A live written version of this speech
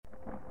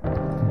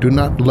Do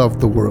not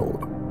love the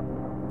world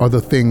or the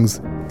things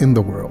in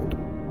the world.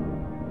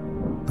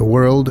 The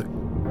world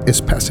is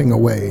passing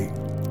away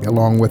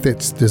along with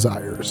its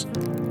desires.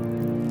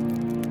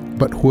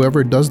 But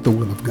whoever does the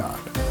will of God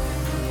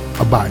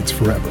abides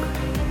forever.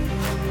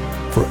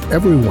 For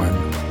everyone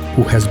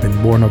who has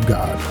been born of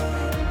God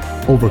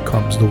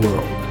overcomes the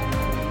world.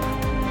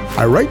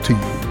 I write to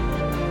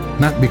you,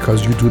 not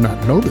because you do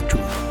not know the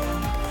truth,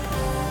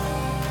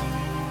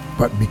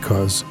 but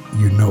because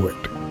you know it.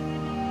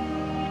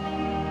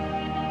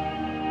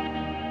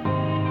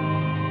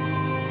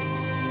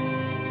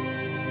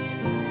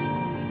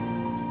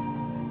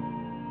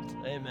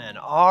 Amen.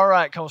 All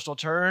right, Coastal,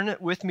 turn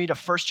with me to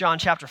 1 John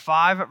chapter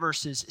 5,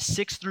 verses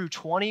 6 through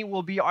 20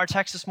 will be our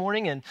text this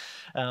morning. And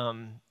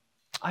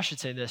I should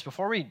say this,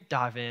 before we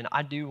dive in,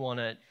 I do want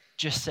to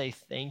just say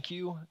thank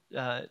you.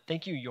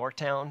 Thank you,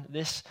 Yorktown.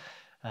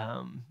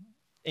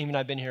 Amy and I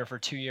have been here for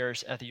 2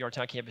 years at the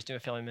Yorktown campus doing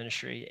family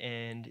ministry,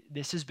 and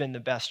this has been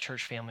the best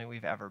church family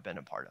we've ever been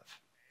a part of.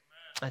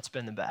 It's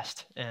been the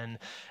best. And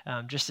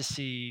just to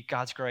see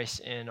God's grace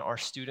in our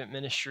student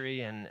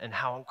ministry and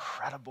how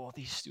incredible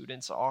these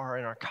students are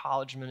in our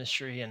college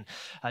ministry, and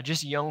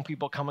just young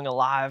people coming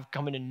alive,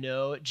 coming to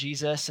know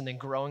Jesus and then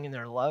growing in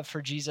their love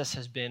for Jesus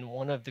has been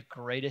one of the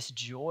greatest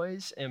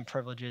joys and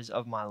privileges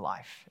of my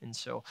life. And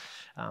so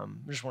I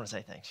just want to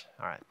say thanks.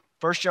 All right.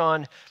 1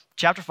 John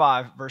chapter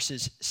 5,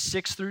 verses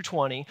 6 through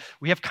 20.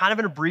 We have kind of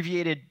an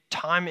abbreviated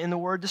time in the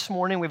Word this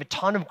morning. We have a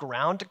ton of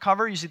ground to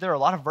cover. You see, there are a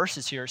lot of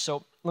verses here.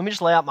 So let me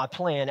just lay out my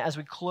plan. As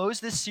we close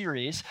this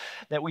series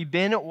that we've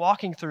been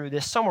walking through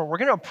this summer, we're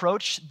going to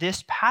approach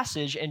this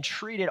passage and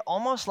treat it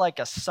almost like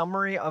a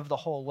summary of the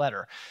whole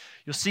letter.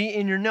 You'll see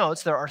in your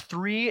notes there are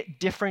 3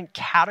 different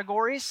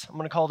categories. I'm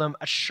going to call them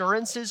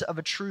assurances of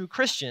a true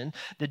Christian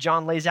that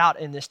John lays out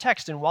in this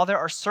text. And while there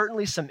are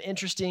certainly some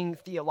interesting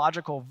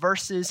theological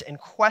verses and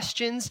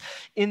questions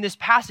in this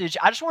passage,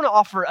 I just want to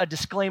offer a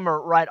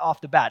disclaimer right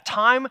off the bat.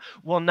 Time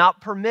will not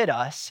permit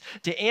us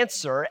to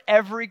answer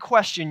every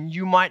question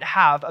you might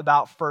have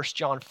about 1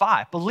 John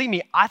 5. Believe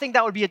me, I think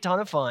that would be a ton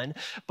of fun,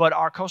 but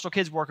our Coastal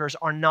Kids workers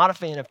are not a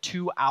fan of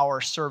 2-hour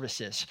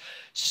services.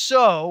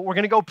 So we're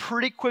going to go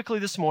pretty quickly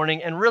this morning.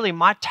 And really,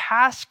 my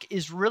task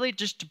is really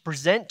just to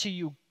present to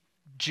you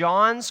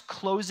John's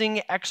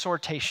closing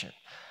exhortation,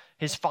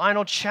 his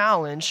final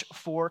challenge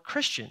for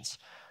Christians.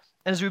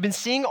 And as we've been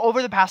seeing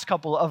over the past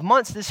couple of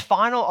months, this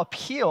final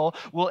appeal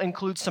will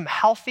include some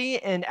healthy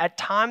and at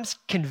times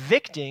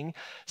convicting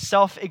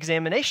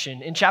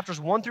self-examination. In chapters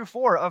 1 through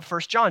 4 of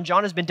 1 John,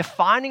 John has been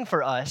defining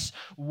for us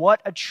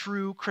what a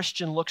true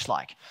Christian looks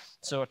like.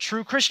 So a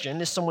true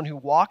Christian is someone who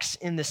walks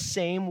in the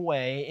same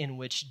way in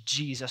which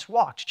Jesus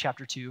walked,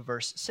 chapter 2,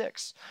 verse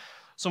 6.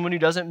 Someone who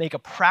doesn't make a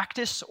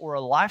practice or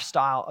a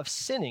lifestyle of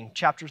sinning,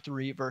 chapter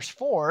 3, verse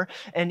 4.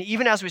 And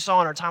even as we saw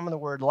in our time on the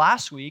Word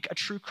last week, a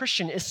true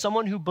Christian is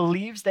someone who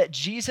believes that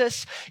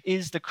Jesus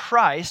is the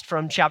Christ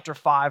from chapter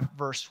 5,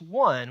 verse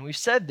 1. We've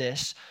said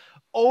this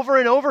over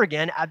and over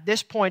again at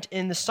this point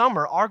in the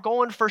summer. Our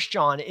goal in 1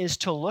 John is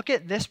to look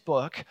at this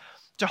book,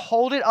 to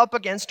hold it up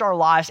against our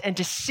lives and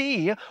to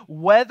see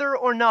whether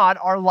or not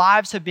our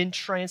lives have been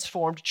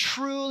transformed,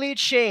 truly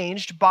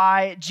changed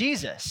by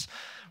Jesus.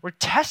 We're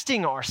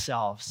testing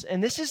ourselves,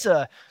 and this is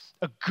a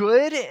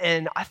good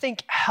and I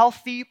think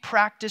healthy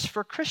practice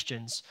for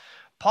Christians.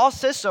 Paul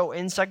says so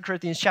in 2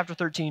 Corinthians chapter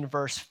 13,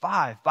 verse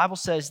 5. The Bible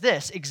says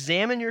this,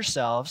 examine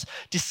yourselves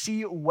to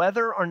see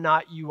whether or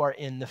not you are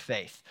in the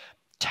faith.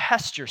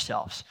 Test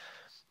yourselves.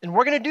 And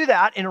we're going to do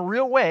that in a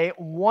real way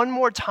one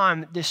more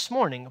time this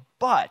morning.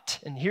 But,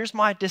 and here's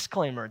my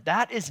disclaimer,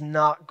 that is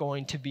not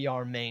going to be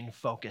our main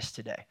focus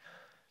today.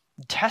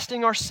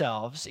 Testing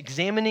ourselves,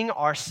 examining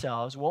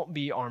ourselves won't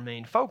be our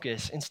main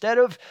focus. Instead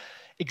of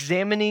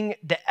examining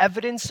the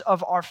evidence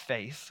of our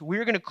faith,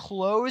 we're going to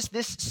close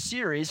this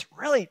series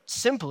really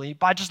simply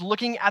by just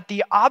looking at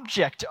the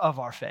object of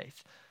our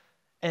faith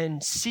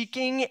and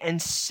seeking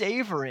and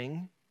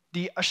savoring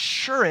the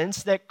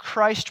assurance that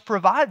Christ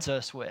provides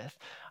us with.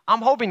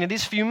 I'm hoping that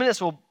these few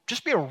minutes will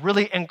just be a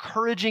really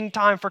encouraging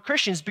time for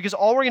Christians, because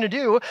all we're going to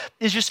do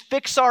is just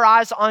fix our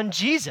eyes on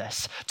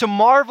Jesus, to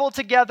marvel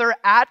together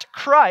at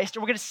Christ.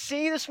 And we're going to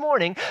see this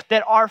morning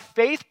that our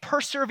faith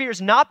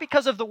perseveres not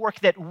because of the work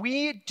that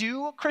we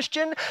do,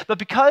 Christian, but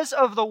because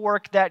of the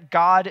work that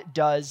God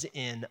does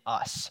in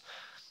us.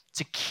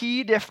 It's a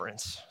key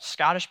difference.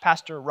 Scottish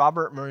pastor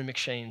Robert Murray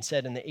McCheyne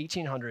said in the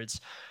 1800s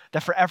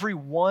that for every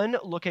one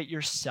look at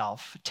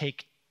yourself,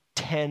 take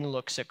 10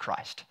 looks at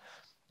Christ.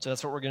 So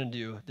that's what we're going to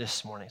do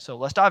this morning. So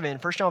let's dive in.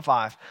 1 John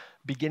 5,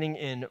 beginning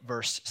in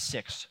verse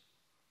 6.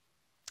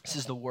 This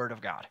is the word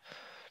of God.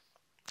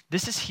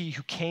 This is he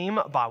who came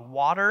by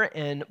water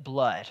and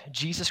blood,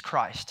 Jesus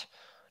Christ.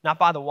 Not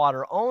by the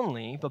water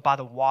only, but by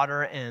the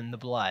water and the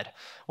blood. I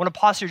want to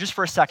pause here just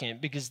for a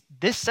second, because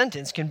this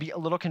sentence can be a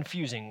little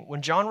confusing.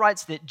 When John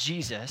writes that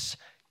Jesus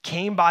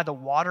came by the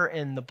water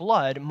and the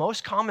blood,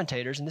 most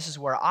commentators, and this is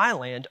where I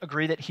land,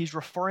 agree that he's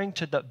referring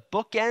to the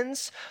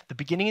bookends, the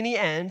beginning and the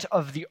end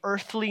of the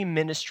earthly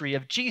ministry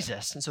of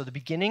Jesus. And so the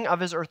beginning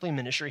of his earthly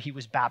ministry, he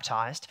was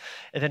baptized,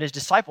 and then his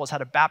disciples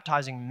had a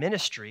baptizing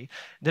ministry.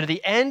 Then at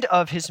the end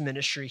of his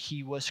ministry,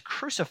 he was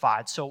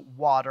crucified, so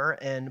water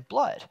and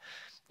blood.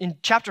 In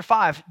chapter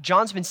 5,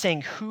 John's been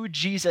saying who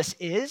Jesus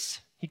is.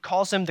 He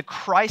calls him the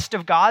Christ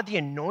of God, the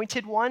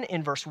anointed one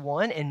in verse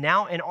 1. And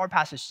now in our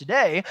passage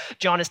today,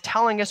 John is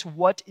telling us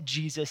what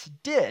Jesus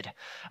did,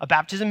 a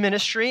baptism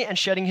ministry and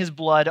shedding his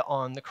blood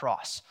on the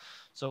cross.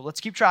 So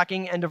let's keep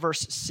tracking, end of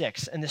verse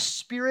 6. And the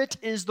Spirit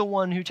is the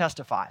one who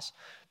testifies,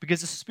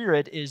 because the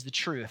Spirit is the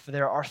truth.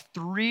 There are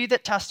three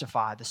that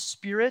testify, the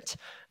Spirit,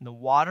 and the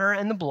water,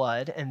 and the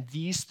blood, and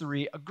these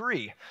three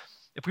agree.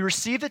 If we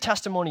receive the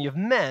testimony of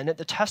men,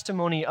 the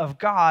testimony of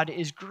God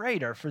is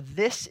greater, for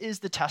this is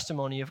the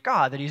testimony of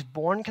God, that he's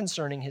born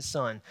concerning his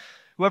Son.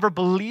 Whoever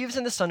believes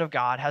in the Son of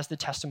God has the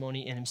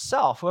testimony in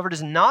himself. Whoever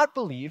does not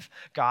believe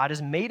God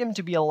has made him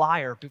to be a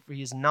liar, but he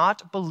has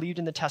not believed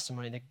in the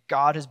testimony that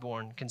God has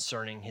borne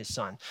concerning his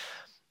Son.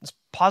 Let's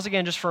pause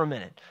again just for a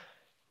minute.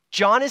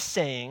 John is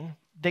saying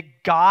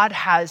that God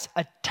has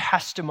a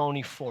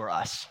testimony for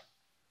us,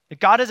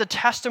 that God has a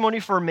testimony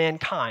for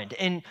mankind.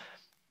 And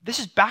this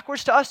is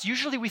backwards to us.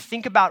 Usually we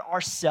think about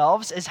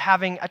ourselves as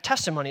having a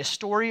testimony, a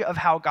story of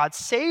how God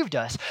saved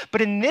us.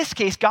 But in this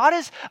case, God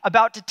is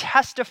about to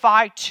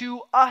testify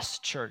to us,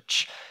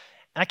 church.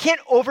 And I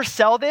can't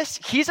oversell this.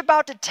 He's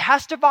about to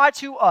testify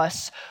to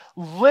us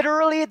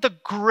literally the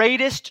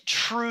greatest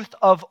truth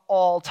of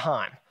all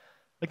time,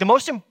 like the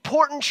most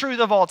important truth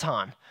of all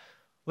time.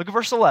 Look at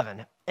verse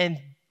 11. And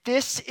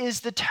this is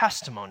the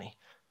testimony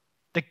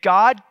that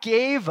God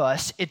gave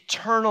us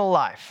eternal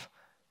life.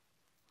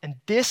 And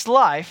this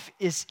life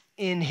is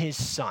in his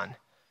Son.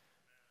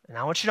 And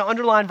I want you to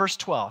underline verse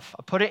 12.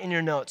 I'll put it in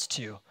your notes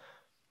too.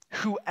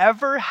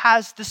 Whoever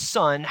has the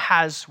Son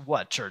has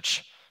what,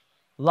 church?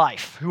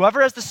 Life.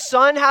 Whoever has the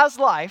Son has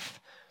life.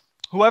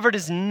 Whoever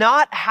does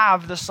not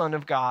have the Son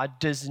of God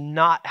does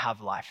not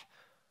have life.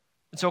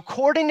 And so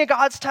according to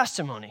God's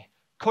testimony,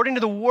 according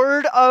to the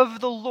word of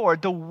the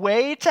Lord, the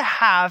way to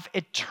have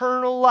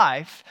eternal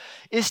life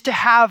is to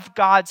have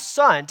God's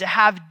Son, to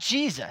have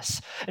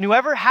Jesus. And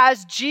whoever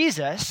has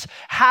Jesus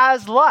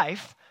has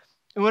life,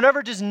 and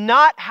whoever does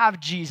not have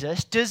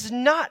Jesus does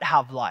not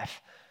have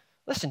life.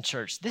 Listen,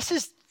 church,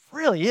 this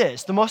really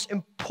is the most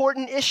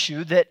important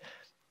issue that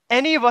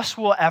any of us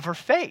will ever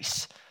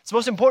face. It's the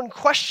most important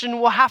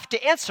question we'll have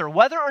to answer.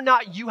 Whether or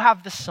not you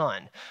have the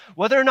Son,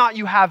 whether or not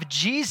you have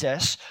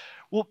Jesus,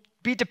 will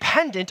be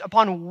dependent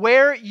upon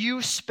where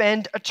you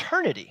spend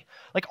eternity.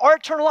 Like our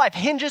eternal life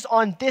hinges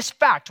on this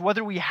fact,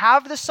 whether we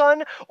have the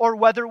Son or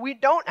whether we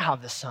don't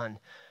have the Son.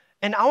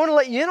 And I want to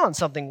let you in on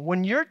something.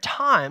 When your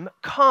time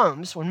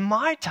comes, when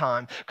my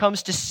time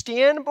comes to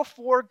stand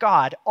before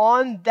God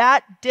on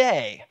that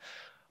day,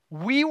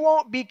 we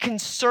won't be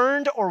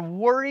concerned or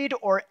worried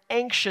or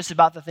anxious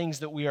about the things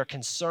that we are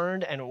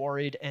concerned and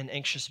worried and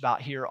anxious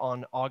about here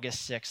on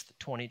August 6th,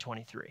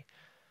 2023.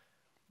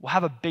 We'll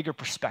have a bigger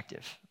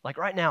perspective. Like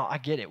right now, I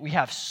get it. We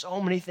have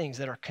so many things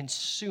that are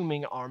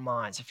consuming our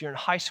minds. If you're in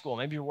high school,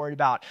 maybe you're worried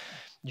about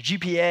your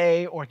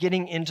GPA or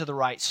getting into the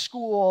right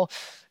school.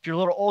 If you're a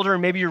little older,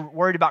 maybe you're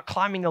worried about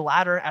climbing the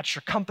ladder at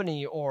your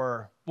company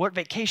or what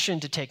vacation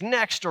to take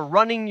next or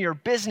running your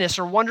business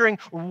or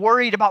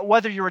worried about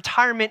whether your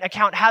retirement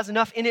account has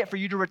enough in it for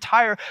you to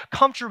retire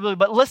comfortably.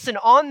 But listen,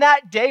 on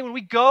that day when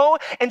we go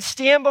and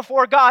stand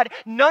before God,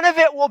 none of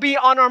it will be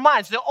on our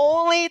minds. The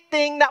only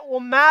thing that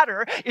will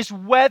matter is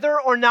whether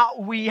or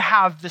not we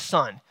have the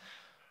Son,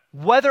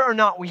 whether or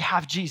not we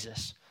have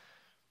Jesus.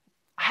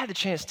 I had the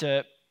chance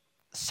to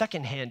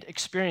secondhand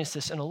experience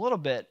this in a little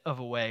bit of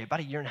a way about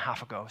a year and a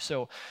half ago.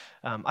 So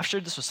I've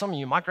shared this with some of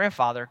you. My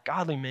grandfather,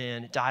 godly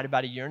man, died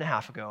about a year and a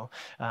half ago.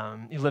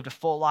 He lived a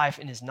full life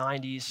in his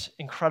 90s,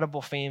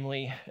 incredible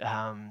family.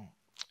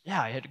 He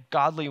had a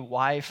godly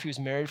wife who was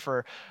married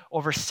for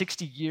over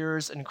 60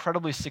 years, an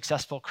incredibly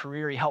successful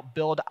career. He helped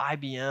build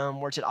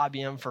IBM, worked at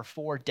IBM for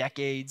 4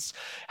 decades,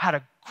 had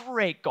a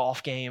great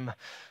golf game,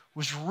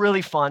 was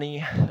really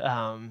funny.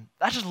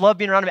 I just loved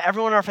being around him.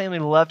 Everyone in our family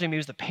loved him. He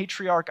was the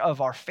patriarch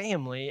of our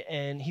family,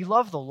 and he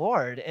loved the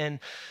Lord. And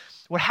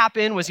what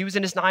happened was he was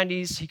in his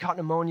 90s, he caught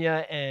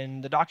pneumonia,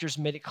 and the doctors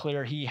made it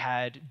clear he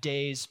had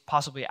days,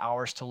 possibly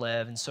hours to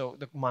live. And so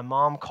my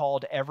mom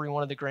called every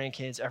one of the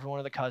grandkids, every one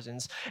of the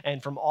cousins,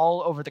 and from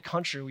all over the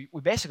country,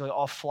 we basically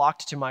all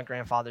flocked to my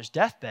grandfather's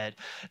deathbed.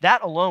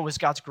 That alone was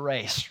God's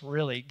grace,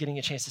 really, getting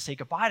a chance to say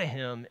goodbye to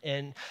him.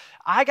 And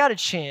I got a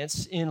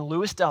chance in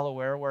Lewis,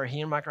 Delaware, where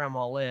he and my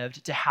grandma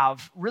lived, to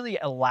have really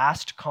a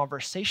last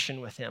conversation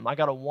with him. I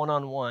got a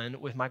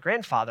one-on-one with my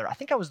grandfather. I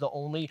think I was the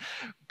only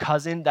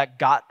cousin that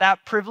got that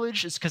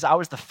privilege. It's because I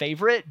was the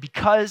favorite,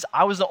 because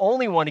I was the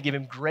only one to give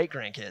him great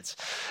grandkids.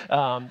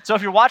 So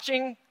if you're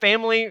watching,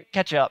 family,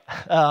 catch up.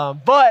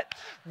 But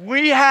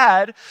we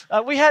had,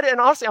 and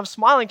honestly, I'm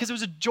smiling because it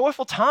was a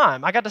joyful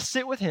time. I got to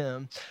sit with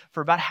him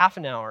for about half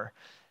an hour.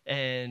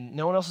 and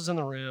no one else was in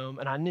the room,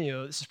 and I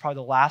knew this is probably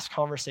the last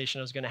conversation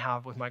I was going to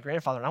have with my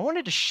grandfather. And I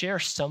wanted to share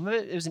some of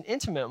it. It was an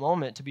intimate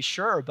moment, to be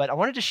sure, but I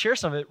wanted to share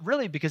some of it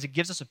really because it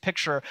gives us a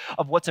picture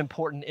of what's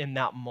important in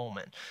that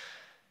moment.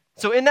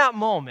 So in that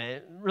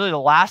moment, really the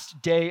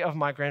last day of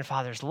my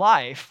grandfather's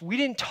life, we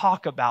didn't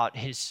talk about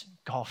his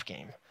golf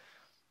game.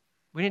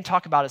 We didn't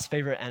talk about his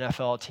favorite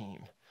NFL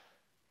team.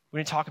 We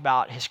didn't talk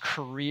about his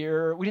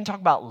career. We didn't talk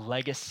about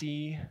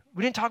legacy.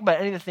 We didn't talk about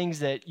any of the things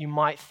that you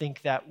might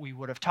think that we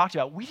would have talked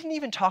about. We didn't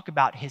even talk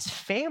about his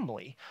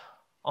family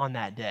on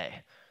that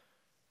day.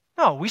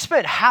 No, we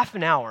spent half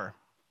an hour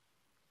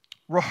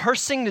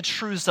rehearsing the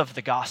truths of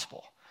the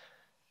gospel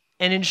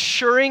and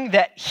ensuring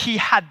that he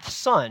had the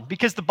Son,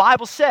 because the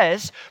Bible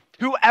says,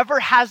 whoever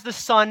has the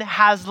Son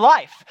has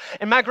life.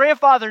 And my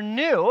grandfather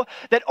knew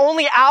that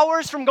only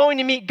hours from going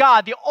to meet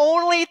God, the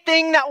only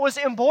thing that was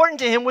important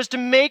to him was to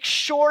make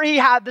sure he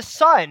had the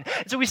Son.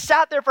 And so we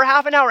sat there for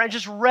half an hour and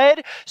just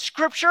read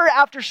scripture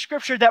after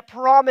scripture that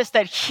promised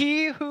that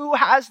he who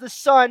has the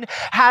Son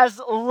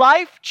has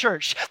life,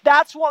 church.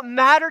 That's what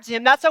mattered to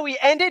him. That's how he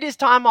ended his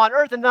time on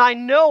earth. And then I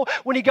know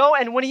when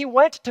he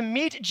went to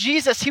meet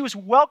Jesus, he was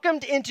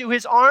welcomed into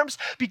his arms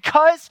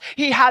because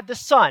he had the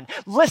Son.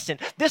 Listen,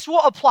 this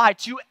will apply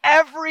to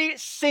every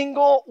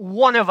single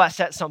one of us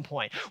at some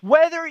point.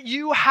 Whether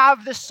you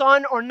have the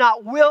Son or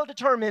not will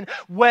determine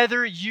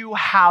whether you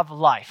have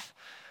life.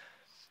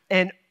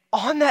 And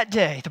on that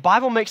day, the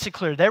Bible makes it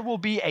clear there will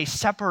be a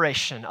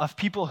separation of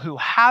people who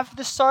have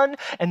the Son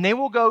and they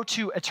will go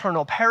to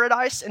eternal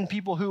paradise, and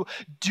people who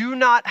do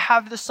not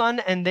have the Son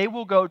and they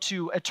will go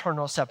to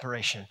eternal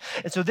separation.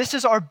 And so this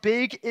is our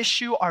big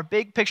issue, our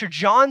big picture.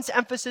 John's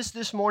emphasis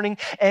this morning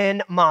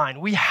and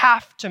mine. We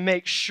have to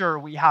make sure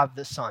we have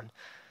the Son.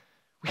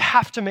 We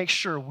have to make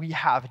sure we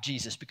have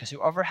Jesus, because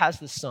whoever has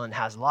the Son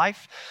has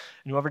life,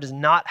 and whoever does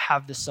not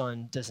have the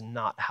Son does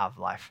not have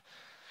life.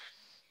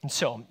 And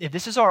so, if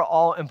this is our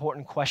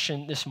all-important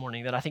question this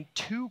morning, then I think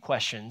two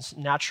questions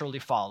naturally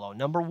follow.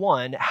 Number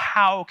one,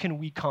 how can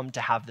we come to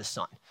have the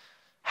Son?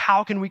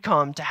 How can we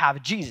come to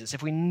have Jesus?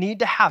 If we need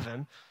to have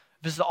him,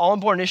 if this is the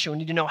all-important issue, we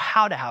need to know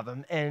how to have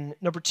him. And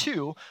number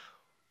two,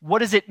 what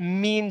does it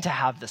mean to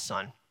have the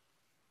Son?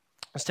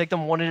 Let's take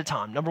them one at a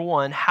time. Number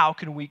one, how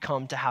can we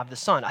come to have the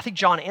Son? I think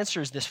John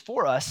answers this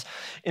for us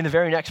in the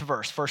very next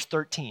verse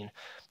 13.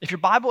 If your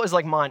Bible is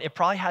like mine, it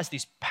probably has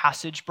these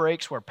passage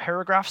breaks where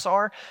paragraphs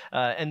are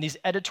and these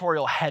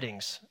editorial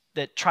headings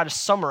that try to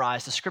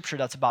summarize the scripture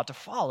that's about to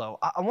follow.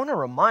 I want to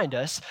remind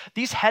us,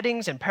 these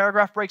headings and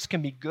paragraph breaks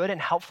can be good and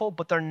helpful,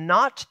 but they're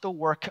not the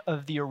work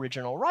of the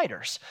original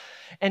writers.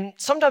 And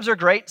sometimes they're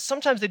great.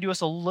 Sometimes they do us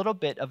a little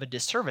bit of a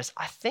disservice.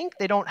 I think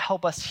they don't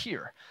help us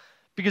here.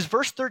 Because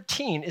verse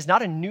 13 is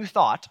not a new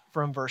thought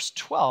from verse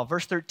 12.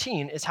 Verse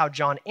 13 is how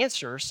John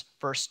answers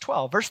verse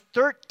 12. Verse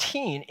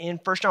 13 in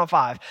 1 John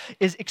 5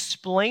 is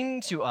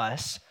explaining to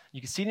us,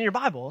 you can see it in your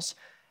Bibles,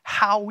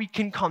 how we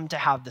can come to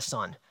have the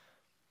Son.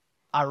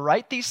 I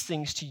write these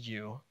things to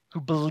you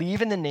who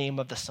believe in the name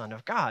of the Son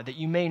of God, that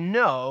you may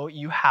know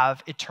you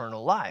have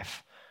eternal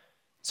life.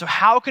 So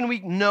how can we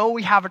know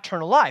we have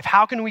eternal life?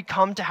 How can we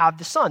come to have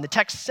the Son? The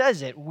text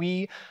says it,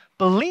 we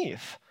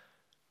believe.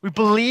 We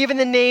believe in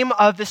the name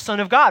of the Son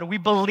of God. We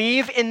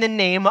believe in the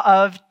name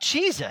of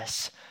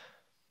Jesus.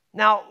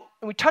 Now,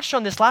 we touched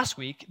on this last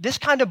week. This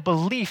kind of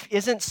belief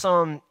isn't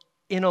some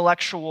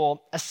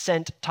intellectual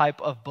assent type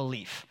of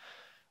belief.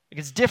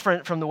 It's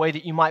different from the way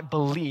that you might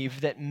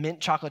believe that mint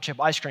chocolate chip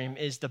ice cream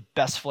is the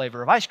best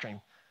flavor of ice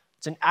cream.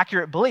 It's an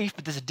accurate belief,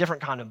 but there's a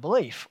different kind of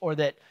belief. Or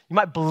that you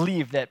might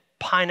believe that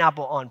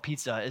pineapple on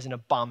pizza is an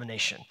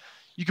abomination.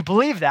 You could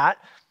believe that,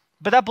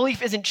 but that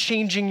belief isn't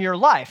changing your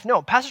life.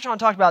 No, Pastor John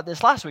talked about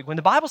this last week. When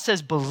the Bible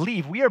says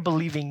believe, we are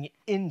believing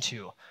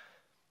into.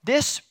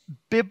 This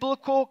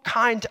biblical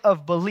kind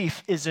of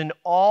belief is an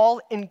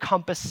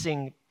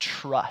all-encompassing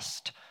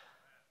trust,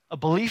 a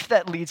belief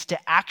that leads to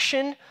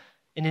action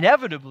and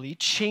inevitably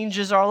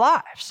changes our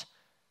lives.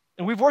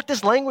 And we've worked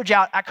this language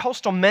out at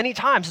Coastal many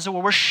times. And so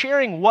when we're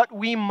sharing what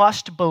we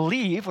must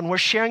believe, when we're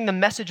sharing the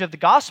message of the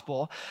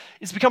gospel,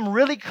 it's become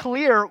really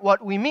clear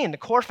what we mean. The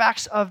core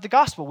facts of the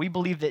gospel. We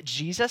believe that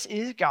Jesus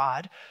is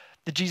God,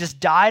 that Jesus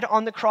died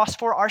on the cross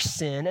for our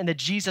sin, and that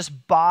Jesus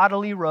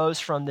bodily rose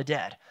from the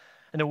dead.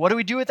 And then what do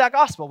we do with that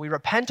gospel? We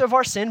repent of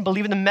our sin,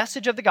 believe in the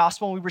message of the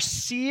gospel, and we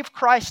receive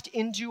Christ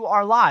into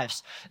our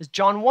lives, as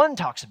John 1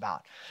 talks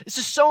about. This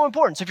is so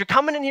important. So if you're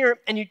coming in here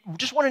and you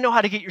just want to know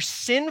how to get your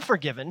sin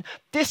forgiven,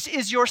 this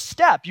is your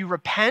step. You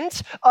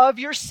repent of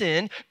your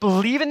sin,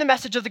 believe in the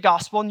message of the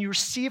gospel, and you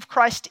receive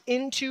Christ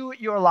into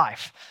your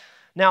life.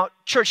 Now,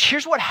 church,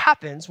 here's what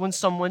happens when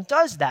someone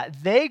does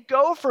that. They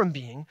go from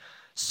being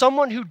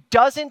someone who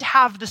doesn't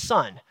have the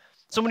Son,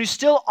 someone who's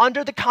still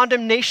under the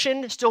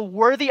condemnation, still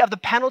worthy of the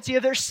penalty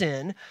of their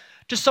sin,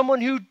 to someone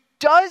who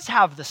does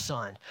have the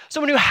Son.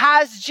 Someone who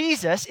has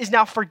Jesus is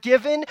now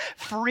forgiven,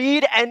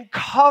 freed, and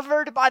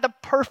covered by the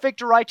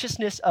perfect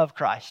righteousness of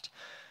Christ.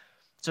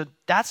 So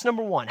that's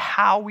number one,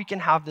 how we can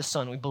have the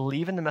Son. We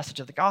believe in the message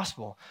of the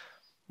gospel.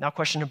 Now,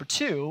 question number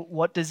two,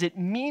 what does it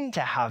mean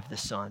to have the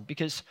Son?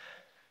 Because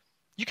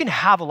you can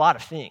have a lot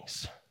of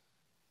things.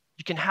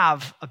 You can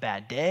have a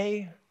bad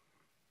day.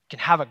 You can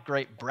have a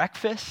great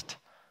breakfast.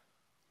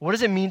 What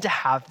does it mean to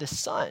have the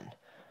Son?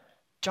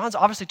 John's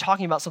obviously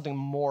talking about something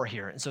more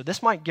here. And so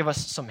this might give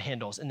us some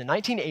handles. In the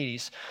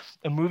 1980s,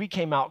 a movie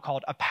came out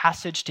called A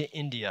Passage to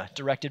India,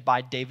 directed by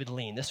David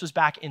Lean. This was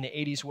back in the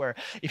 80s where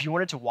if you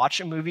wanted to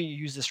watch a movie, you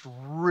use this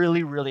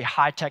really, really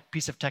high-tech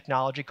piece of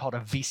technology called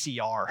a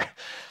VCR.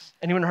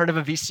 Anyone heard of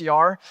a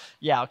VCR?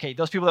 Yeah, okay,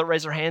 those people that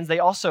raise their hands, they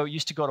also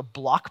used to go to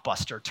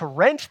Blockbuster to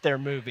rent their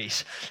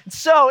movies.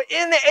 So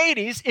in the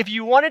 80s, if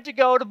you wanted to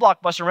go to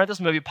Blockbuster and rent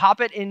this movie,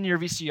 pop it in your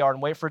VCR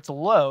and wait for it to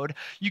load,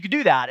 you could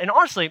do that. And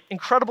honestly,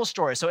 incredible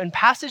story. So in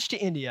Passage to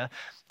India,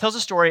 tells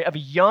a story of a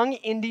young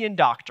Indian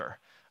doctor,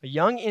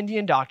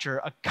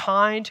 a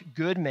kind,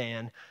 good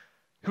man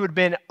who had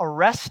been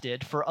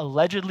arrested for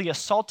allegedly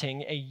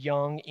assaulting a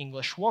young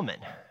English woman.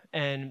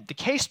 And the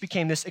case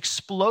became this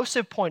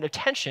explosive point of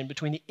tension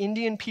between the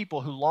Indian people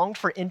who longed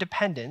for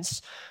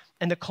independence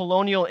and the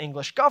colonial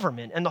English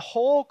government. And the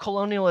whole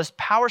colonialist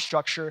power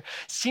structure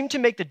seemed to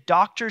make the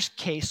doctor's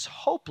case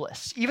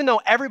hopeless. Even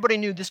though everybody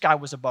knew this guy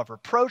was above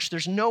reproach,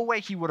 there's no way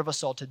he would have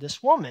assaulted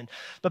this woman.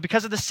 But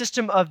because of the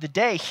system of the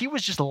day, he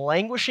was just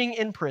languishing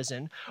in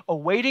prison,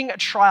 awaiting a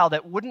trial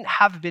that wouldn't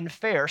have been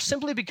fair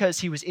simply because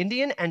he was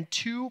Indian and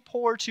too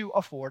poor to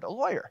afford a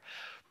lawyer.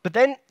 But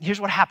then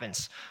here's what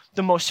happens.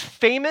 The most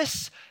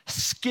famous,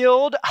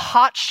 skilled,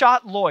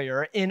 hotshot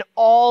lawyer in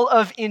all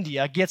of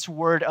India gets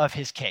word of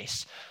his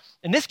case.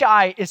 And this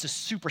guy is a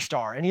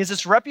superstar, and he has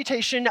this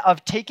reputation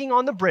of taking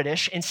on the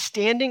British and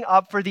standing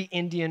up for the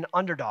Indian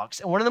underdogs.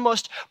 And one of the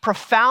most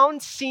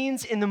profound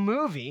scenes in the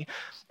movie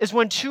is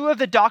when two of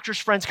the doctor's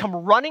friends come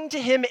running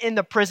to him in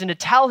the prison to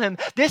tell him,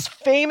 this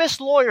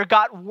famous lawyer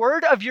got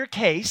word of your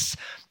case,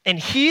 and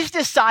he's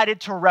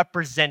decided to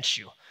represent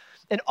you.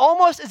 And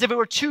almost as if it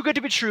were too good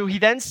to be true, he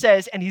then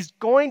says, and he's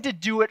going to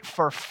do it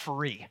for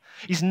free.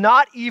 He's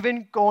not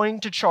even going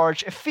to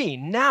charge a fee.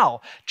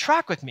 Now,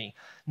 track with me.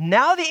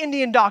 Now the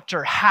Indian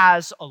doctor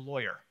has a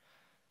lawyer.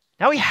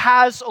 Now he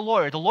has a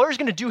lawyer. The lawyer's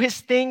going to do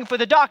his thing for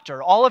the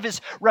doctor. All of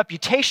his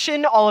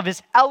reputation, all of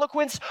his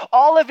eloquence,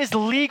 all of his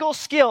legal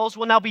skills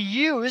will now be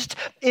used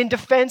in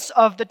defense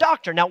of the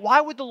doctor. Now, why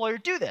would the lawyer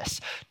do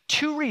this?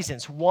 Two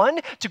reasons.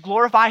 One, to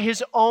glorify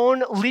his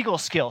own legal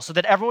skills so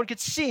that everyone could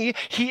see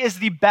he is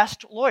the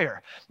best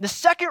lawyer. The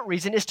second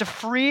reason is to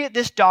free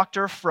this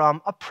doctor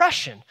from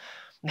oppression.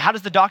 And how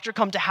does the doctor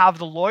come to have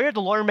the lawyer?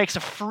 The lawyer makes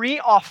a free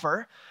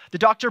offer. The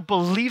doctor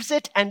believes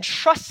it and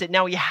trusts it.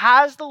 Now he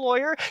has the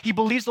lawyer, he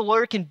believes the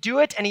lawyer can do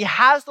it, and he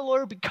has the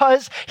lawyer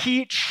because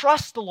he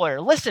trusts the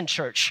lawyer. Listen,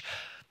 church,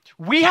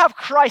 we have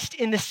Christ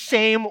in the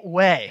same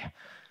way.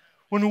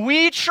 When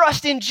we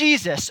trust in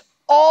Jesus,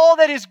 all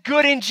that is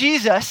good in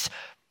Jesus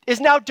is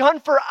now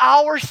done for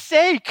our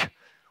sake,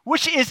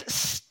 which is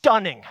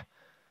stunning.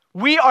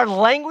 We are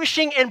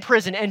languishing in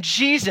prison, and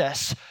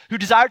Jesus, who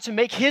desired to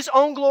make his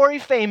own glory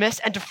famous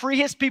and to free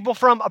his people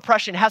from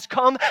oppression, has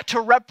come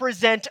to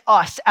represent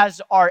us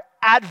as our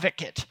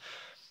advocate,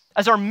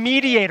 as our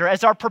mediator,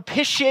 as our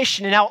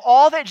propitiation. And now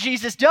all that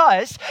Jesus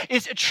does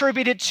is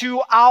attributed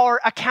to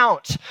our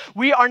account.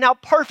 We are now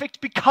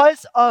perfect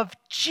because of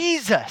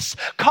Jesus,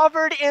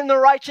 covered in the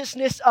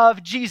righteousness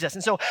of Jesus.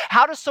 And so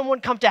how does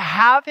someone come to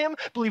have him?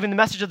 Believe in the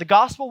message of the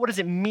gospel. What does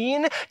it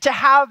mean to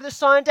have the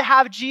Son, to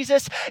have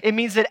Jesus? It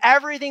means that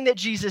everything that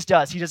Jesus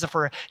does, he does it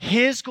for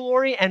his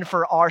glory and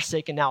for our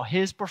sake. And now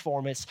his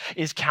performance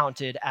is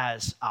counted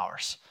as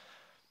ours.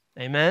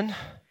 Amen.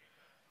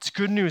 It's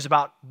good news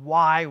about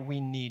why we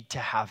need to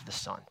have the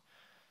Son.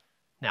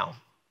 Now,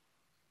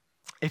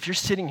 if you're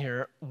sitting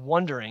here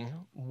wondering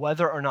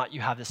whether or not you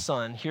have the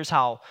Son, here's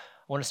how I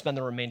want to spend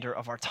the remainder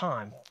of our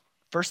time.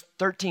 Verse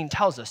 13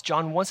 tells us,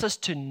 John wants us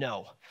to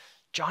know.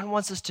 John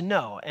wants us to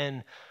know.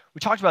 And we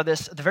talked about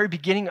this at the very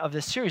beginning of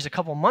this series a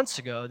couple months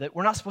ago, that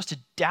we're not supposed to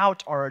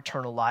doubt our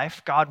eternal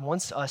life. God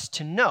wants us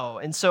to know.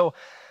 And so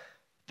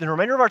the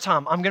remainder of our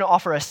time, I'm going to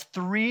offer us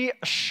three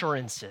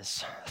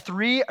assurances,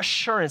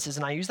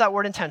 and I use that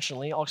word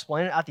intentionally. I'll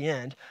explain it at the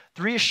end.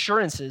 3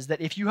 assurances that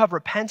if you have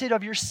repented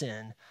of your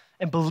sin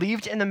and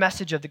believed in the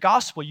message of the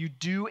gospel, you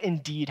do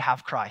indeed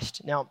have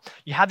Christ. Now,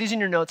 you have these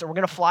in your notes, and we're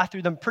going to fly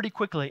through them pretty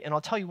quickly, and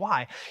I'll tell you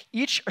why.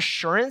 Each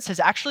assurance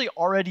has actually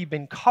already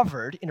been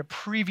covered in a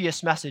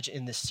previous message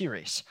in this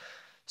series.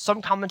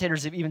 Some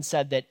commentators have even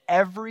said that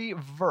every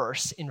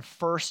verse in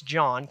 1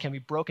 John can be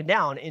broken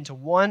down into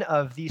one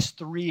of these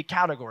 3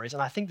 categories.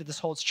 And I think that this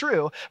holds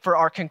true for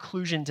our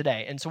conclusion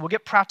today. And so we'll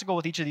get practical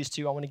with each of these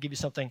 2. I want to give you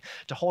something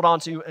to hold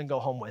on to and go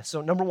home with. So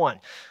number 1,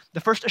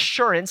 the first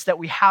assurance that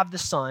we have the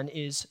Son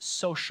is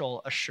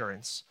social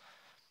assurance.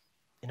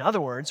 In other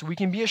words, we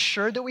can be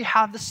assured that we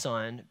have the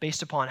Son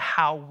based upon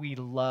how we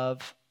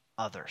love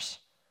others.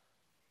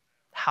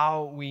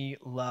 How we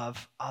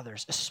love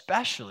others,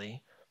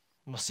 especially,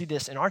 and we'll see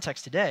this in our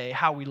text today,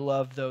 how we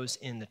love those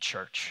in the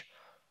church.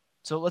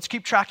 So let's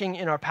keep tracking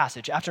in our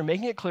passage. After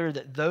making it clear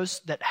that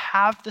those that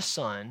have the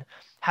Son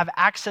have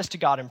access to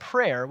God in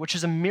prayer, which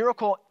is a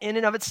miracle in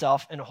and of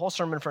itself and a whole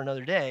sermon for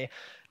another day,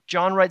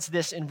 John writes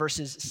this in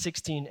verses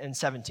 16 and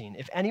 17.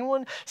 If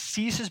anyone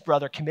sees his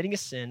brother committing a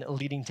sin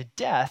leading to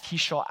death, he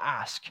shall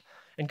ask,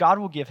 and God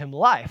will give him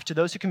life to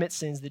those who commit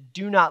sins that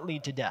do not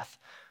lead to death.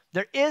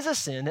 There is a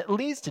sin that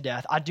leads to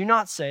death. I do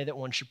not say that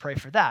one should pray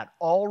for that.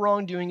 All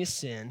wrongdoing is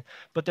sin,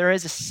 but there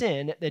is a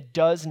sin that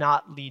does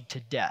not lead to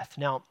death.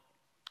 Now,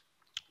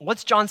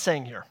 what's John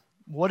saying here?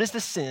 What is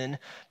the sin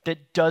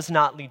that does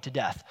not lead to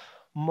death?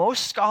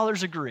 Most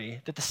scholars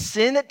agree that the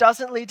sin that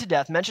doesn't lead to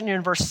death, mentioned here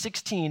in verse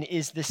 16,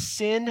 is the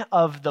sin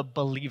of the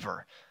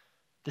believer,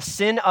 the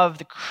sin of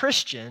the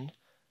Christian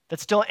that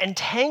still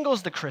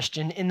entangles the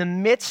Christian in the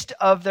midst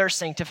of their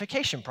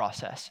sanctification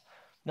process.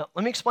 Now,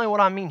 let me explain what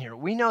I mean here.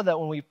 We know that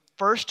when we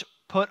first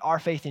put our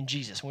faith in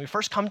Jesus, when we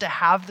first come to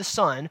have the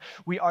Son,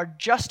 we are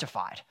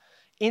justified,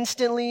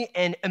 instantly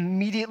and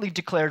immediately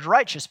declared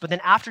righteous. But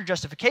then after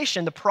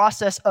justification, the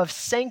process of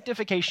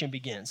sanctification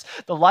begins.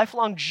 The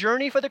lifelong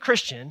journey for the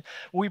Christian,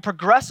 we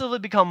progressively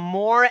become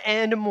more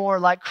and more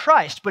like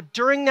Christ. But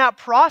during that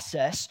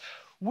process,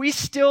 we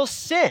still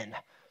sin.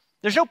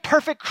 There's no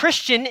perfect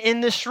Christian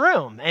in this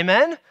room,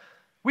 amen?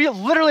 We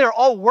literally are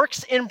all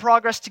works in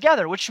progress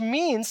together, which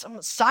means,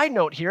 side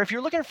note here, if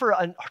you're looking for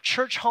a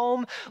church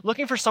home,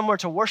 looking for somewhere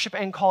to worship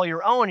and call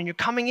your own, and you're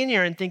coming in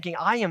here and thinking,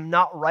 I am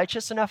not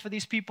righteous enough for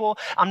these people,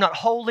 I'm not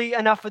holy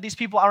enough for these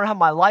people, I don't have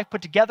my life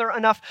put together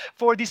enough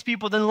for these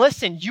people, then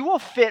listen, you will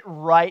fit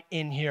right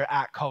in here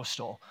at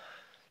Coastal.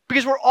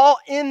 Because we're all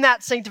in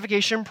that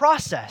sanctification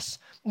process.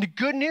 And the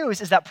good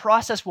news is that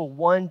process will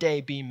one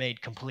day be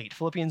made complete.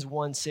 Philippians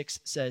 1:6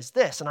 says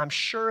this, and I'm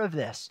sure of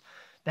this,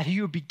 that he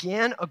who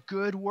began a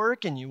good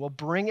work in you will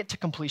bring it to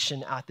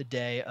completion at the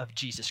day of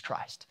Jesus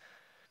Christ.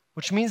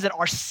 Which means that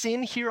our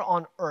sin here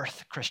on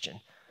earth,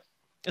 Christian,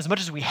 as much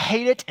as we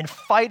hate it and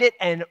fight it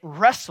and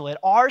wrestle it,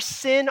 our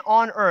sin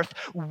on earth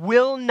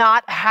will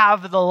not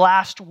have the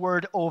last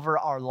word over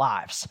our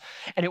lives.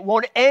 And it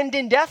won't end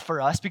in death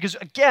for us because,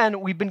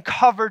 again, we've been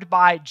covered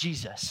by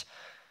Jesus.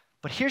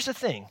 But here's the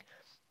thing.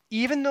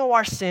 Even though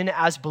our sin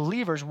as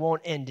believers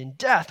won't end in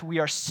death, we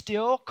are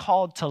still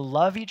called to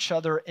love each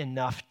other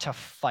enough to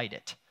fight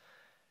it.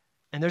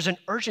 And there's an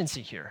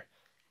urgency here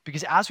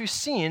because as we've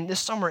seen this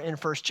summer in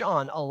 1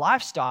 John, a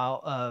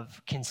lifestyle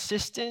of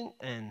consistent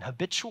and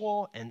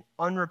habitual and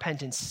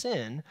unrepentant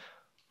sin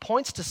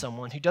points to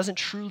someone who doesn't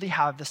truly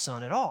have the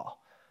Son at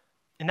all.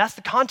 And that's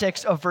the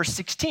context of verse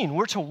 16.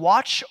 We're to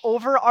watch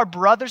over our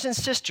brothers and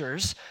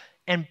sisters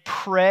and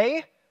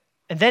pray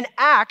and then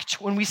act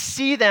when we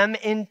see them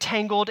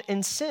entangled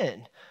in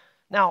sin.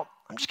 Now,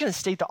 I'm just going to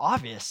state the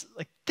obvious.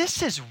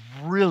 This is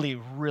really,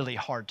 really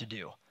hard to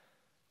do.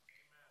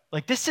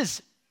 This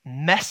is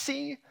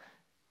messy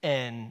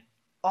and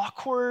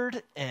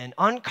awkward and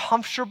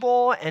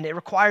uncomfortable, and it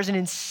requires an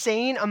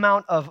insane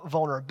amount of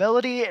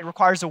vulnerability. It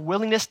requires a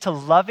willingness to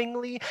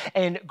lovingly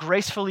and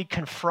gracefully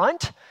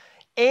confront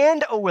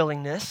and a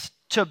willingness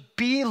to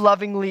be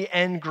lovingly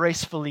and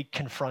gracefully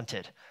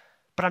confronted.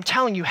 But I'm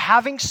telling you,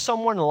 having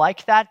someone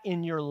like that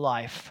in your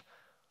life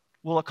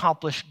will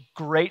accomplish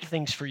great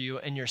things for you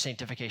in your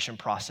sanctification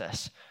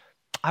process.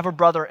 I have a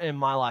brother in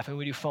my life, and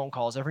we do phone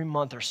calls every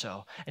month or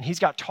so, and he's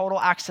got total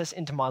access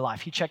into my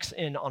life. He checks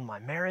in on my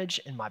marriage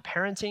and my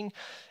parenting,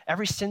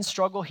 every sin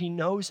struggle he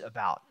knows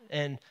about.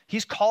 And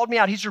he's called me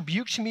out. He's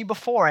rebuked me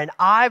before, and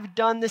I've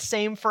done the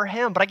same for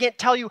him. But I can't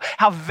tell you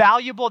how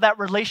valuable that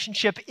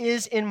relationship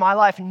is in my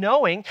life,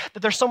 knowing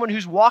that there's someone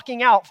who's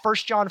walking out 1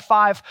 John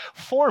 5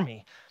 for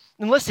me.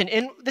 And listen,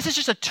 this is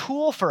just a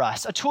tool for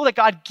us, a tool that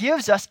God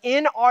gives us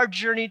in our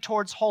journey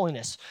towards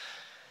holiness.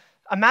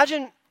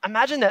 Imagine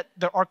that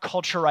our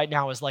culture right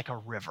now is like a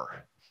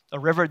river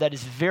that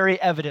is very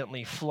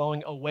evidently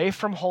flowing away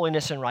from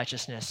holiness and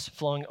righteousness,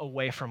 flowing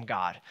away from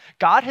God.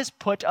 God has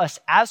put us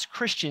as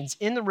Christians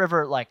in the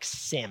river like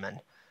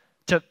salmon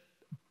to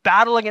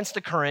battle against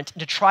the current and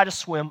to try to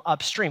swim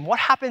upstream. What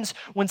happens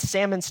when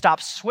salmon stop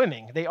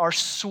swimming? They are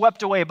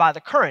swept away by the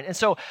current. And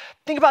so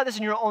think about this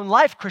in your own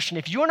life, Christian.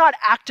 If you're not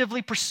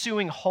actively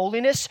pursuing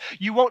holiness,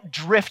 you won't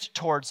drift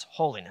towards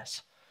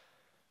holiness.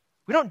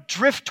 We don't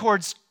drift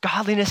towards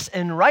godliness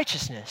and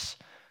righteousness.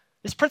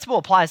 This principle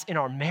applies in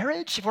our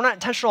marriage. If we're not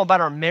intentional about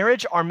our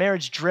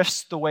marriage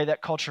drifts the way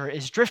that culture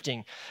is drifting.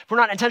 If we're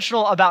not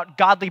intentional about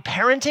godly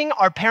parenting,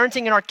 our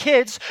parenting and our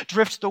kids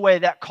drift the way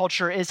that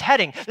culture is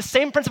heading. The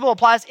same principle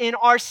applies in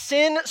our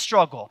sin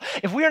struggle.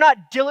 If we are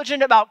not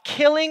diligent about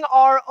killing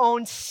our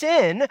own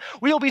sin,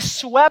 we will be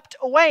swept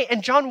away.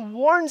 And John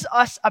warns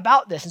us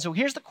about this. And so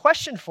here's the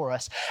question for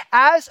us.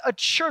 As a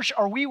church,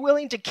 are we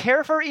willing to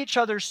care for each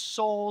other's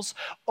souls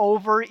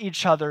over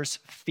each other's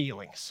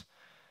feelings?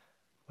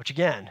 Which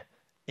again,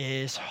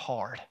 is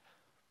hard.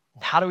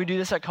 How do we do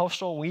this at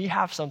Coastal? We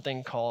have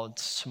something called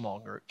small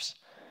groups.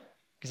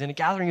 Because in a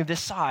gathering of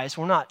this size,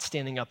 we're not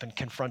standing up and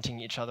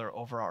confronting each other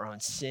over our own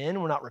sin.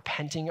 We're not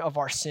repenting of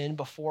our sin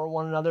before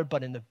one another.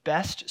 But in the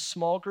best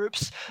small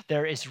groups,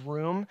 there is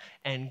room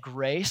and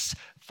grace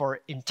for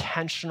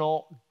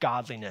intentional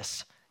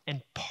godliness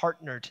and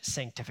partnered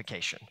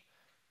sanctification.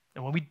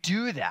 And when we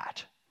do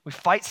that, we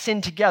fight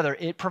sin together,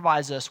 it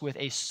provides us with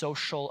a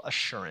social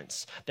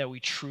assurance that we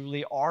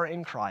truly are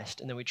in Christ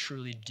and that we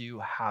truly do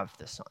have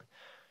the Son.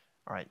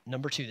 All right,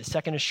 number 2, the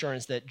second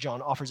assurance that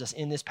John offers us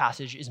in this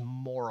passage is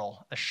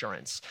moral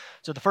assurance.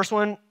 So the first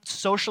one,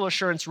 social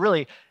assurance,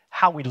 really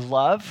how we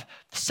love.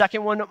 The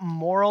second one,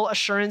 moral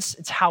assurance,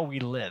 it's how we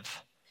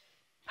live.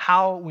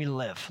 How we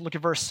live. Look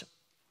at verse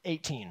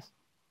 18.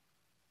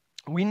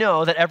 We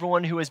know that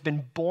everyone who has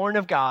been born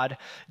of God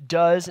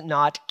does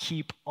not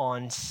keep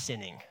on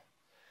sinning.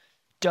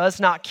 Does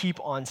not keep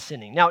on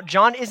sinning. Now,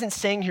 John isn't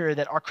saying here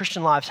that our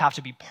Christian lives have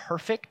to be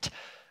perfect.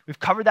 We've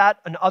covered that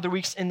in other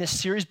weeks in this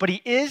series, but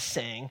he is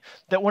saying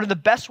that one of the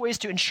best ways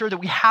to ensure that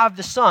we have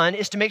the Son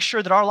is to make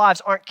sure that our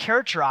lives aren't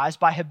characterized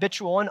by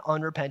habitual and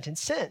unrepentant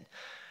sin.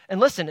 And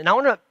listen, and I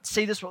want to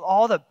say this with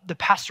all the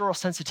pastoral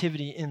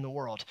sensitivity in the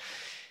world.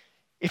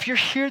 If you're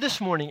here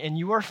this morning and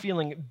you are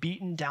feeling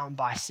beaten down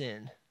by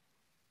sin,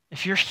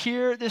 if you're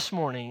here this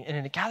morning and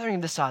in a gathering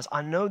of this size,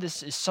 I know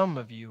this is some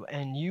of you,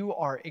 and you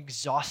are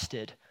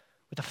exhausted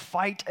with a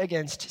fight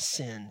against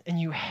sin and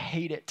you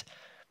hate it.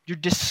 You're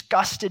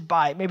disgusted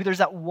by it. Maybe there's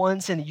that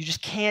one sin that you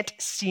just can't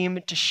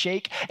seem to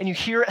shake. And you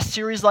hear a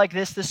series like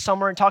this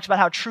summer and talks about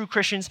how true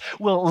Christians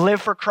will live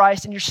for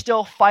Christ, and you're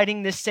still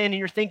fighting this sin and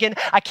you're thinking,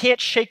 I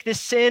can't shake this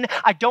sin.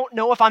 I don't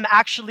know if I'm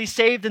actually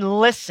saved. And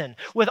listen,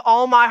 with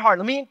all my heart,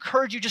 let me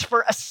encourage you just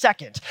for a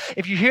second.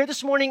 If you're here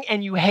this morning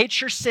and you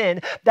hate your sin,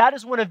 that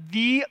is one of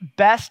the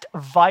best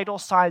vital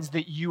signs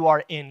that you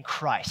are in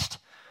Christ.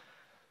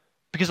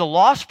 Because a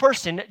lost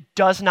person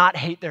does not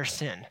hate their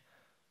sin.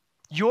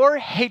 Your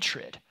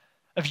hatred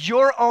of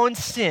your own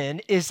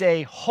sin is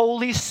a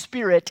Holy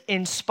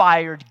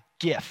Spirit-inspired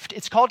gift.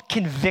 It's called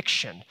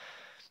conviction.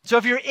 So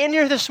if you're in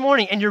here this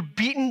morning and you're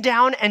beaten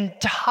down and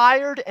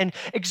tired and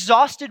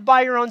exhausted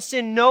by your own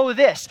sin, know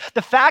this.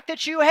 The fact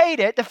that you hate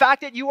it, the fact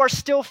that you are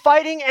still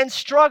fighting and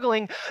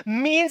struggling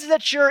means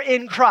that you're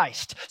in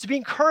Christ. So be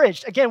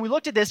encouraged. Again, we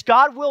looked at this.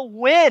 God will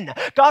win.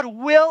 God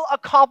will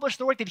accomplish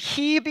the work that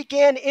he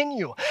began in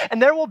you. And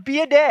there will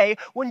be a day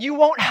when you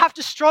won't have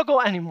to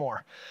struggle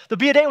anymore. There'll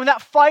be a day when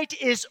that fight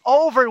is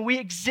over and we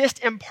exist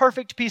in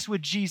perfect peace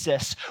with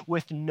Jesus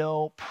with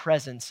no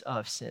presence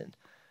of sin.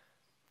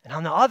 And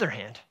on the other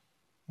hand,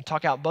 I'm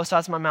talking out both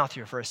sides of my mouth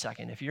here for a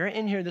second. If you're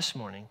in here this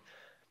morning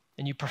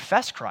and you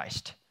profess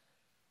Christ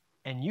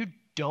and you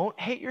don't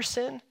hate your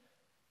sin,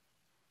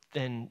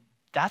 then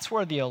that's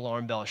where the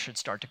alarm bell should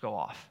start to go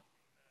off.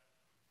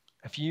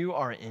 If you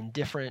are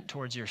indifferent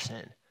towards your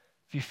sin,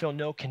 if you feel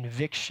no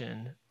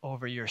conviction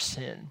over your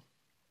sin,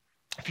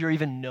 if you're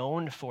even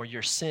known for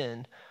your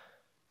sin,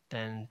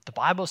 then the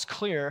Bible's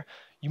clear,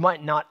 you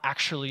might not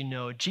actually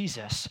know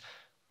Jesus.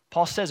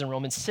 Paul says in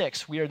Romans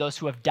 6, we are those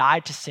who have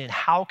died to sin.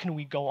 How can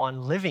we go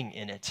on living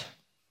in it?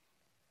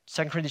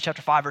 2 Corinthians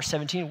chapter 5, verse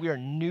 17, we are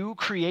new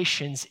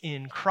creations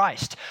in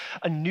Christ.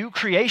 A new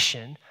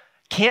creation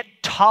can't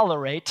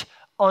tolerate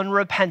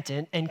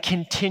unrepentant and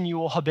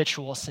continual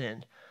habitual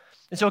sin.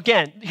 And so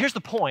again, here's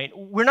the point.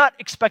 We're not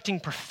expecting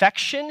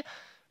perfection.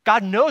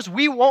 God knows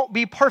we won't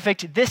be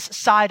perfect this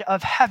side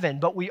of heaven,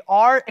 but we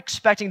are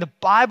expecting, the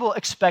Bible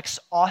expects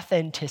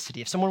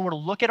authenticity. If someone were to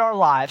look at our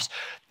lives,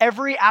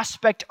 every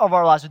aspect of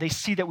our lives, would they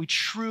see that we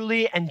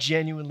truly and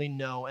genuinely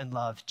know and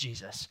love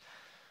Jesus?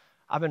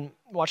 I've been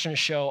watching a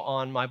show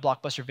on my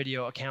Blockbuster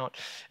video account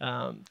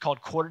called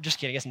just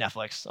kidding, it's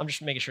Netflix. I'm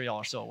just making sure y'all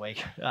are still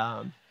awake.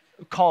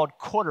 Called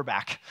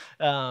Quarterback.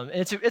 And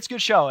it's a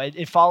good show.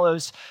 It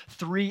follows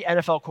 3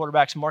 NFL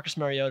quarterbacks, Marcus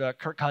Mariota,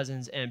 Kirk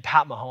Cousins, and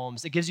Pat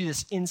Mahomes. It gives you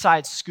this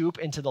inside scoop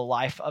into the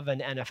life of an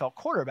NFL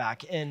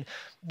quarterback. And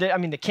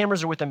the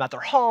cameras are with them at their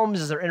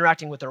homes as they're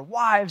interacting with their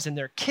wives and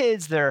their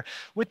kids. They're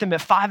with them at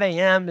 5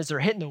 a.m. as they're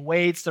hitting the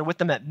weights. They're with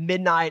them at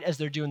midnight as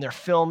they're doing their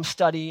film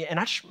study. And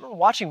I just remember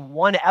watching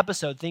one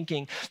episode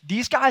thinking,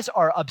 these guys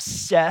are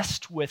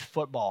obsessed with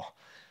football.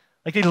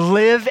 Like they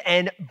live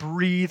and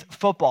breathe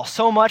football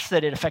so much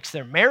that it affects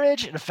their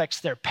marriage, it affects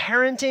their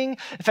parenting,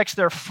 it affects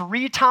their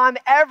free time.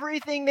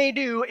 Everything they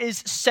do is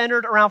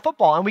centered around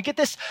football. And we get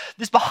this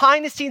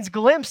behind the scenes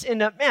glimpse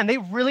into, man, they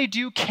really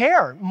do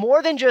care.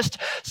 More than just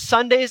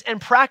Sundays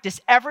and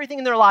practice, everything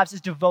in their lives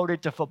is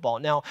devoted to football.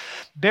 Now,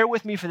 bear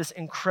with me for this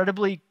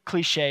incredibly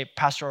cliche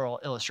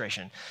pastoral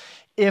illustration.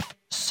 If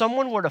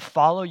someone were to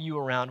follow you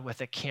around with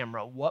a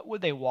camera, what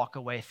would they walk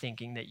away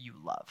thinking that you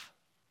love?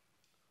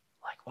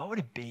 Like, what would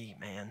it be,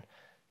 man?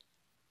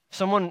 If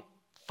someone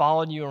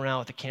followed you around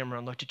with a camera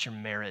and looked at your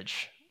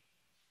marriage,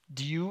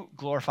 do you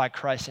glorify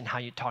Christ in how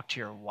you talk to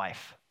your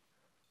wife?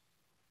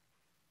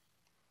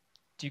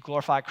 Do you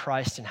glorify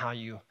Christ in how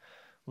you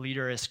lead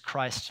her as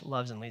Christ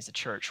loves and leads the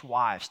church?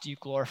 Wives, do you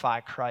glorify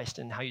Christ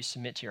in how you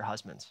submit to your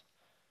husbands?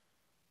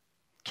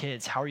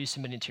 Kids, how are you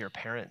submitting to your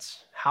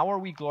parents? How are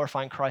we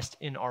glorifying Christ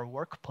in our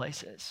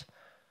workplaces?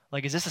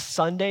 Like, is this a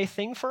Sunday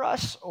thing for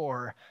us?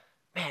 Or,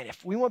 man,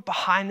 if we went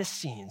behind the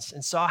scenes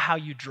and saw how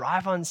you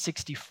drive on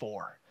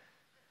 64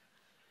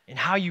 and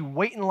how you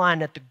wait in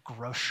line at the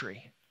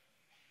grocery,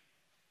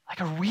 like,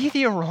 are we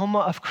the aroma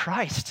of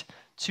Christ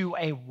to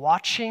a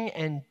watching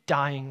and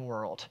dying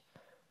world?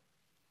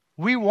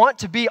 We want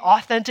to be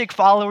authentic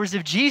followers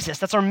of Jesus.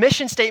 That's our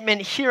mission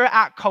statement here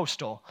at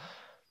Coastal.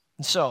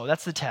 And so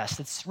that's the test.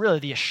 It's really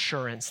the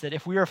assurance that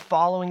if we are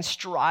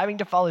striving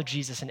to follow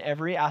Jesus in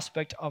every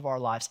aspect of our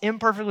lives,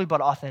 imperfectly but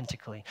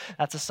authentically,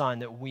 that's a sign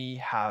that we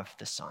have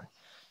the Son.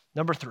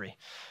 Number 3,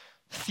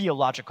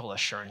 theological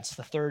assurance.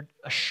 The third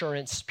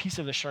piece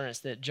of assurance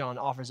that John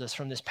offers us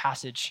from this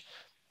passage.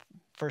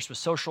 First was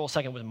social,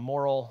 second was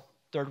moral,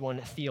 third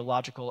one,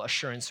 theological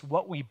assurance,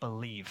 what we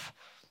believe.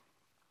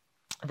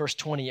 Verse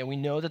 20, and we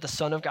know that the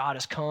Son of God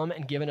has come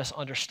and given us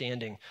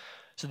understanding,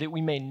 so that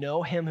we may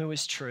know him who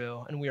is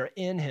true, and we are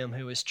in him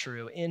who is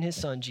true, in his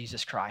Son,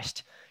 Jesus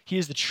Christ. He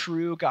is the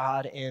true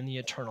God and the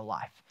eternal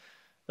life.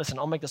 Listen,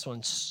 I'll make this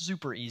one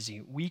super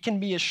easy. We can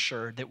be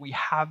assured that we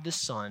have the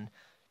Son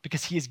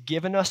because he has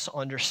given us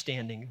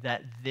understanding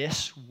that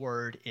this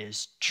word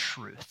is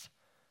truth,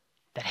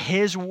 that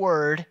his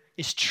word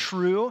is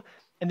true,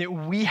 and that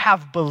we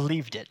have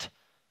believed it.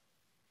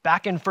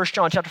 Back in 1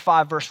 John chapter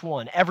 5, verse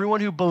 1,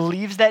 everyone who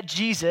believes that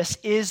Jesus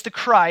is the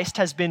Christ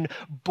has been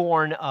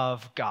born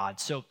of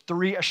God. So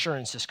 3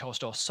 assurances,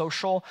 Coastal: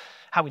 social,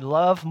 how we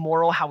love;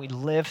 moral, how we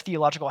live;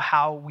 theological,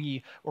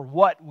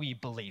 what we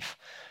believe.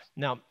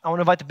 Now, I want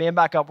to invite the band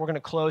back up. We're going to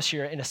close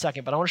here in a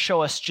second, but I want to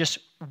show us just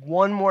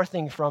one more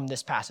thing from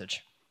this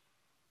passage.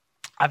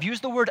 I've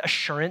used the word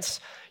assurance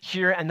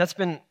here, and that's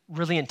been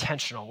really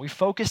intentional. We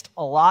focused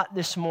a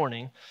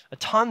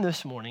ton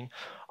this morning,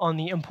 on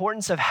the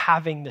importance of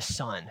having the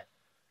Son,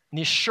 and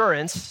the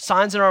assurance,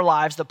 signs in our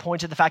lives that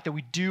point to the fact that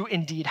we do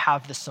indeed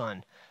have the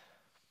Son.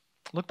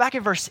 Look back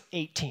at verse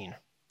 18.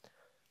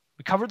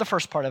 We covered the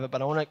first part of it,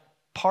 but I want to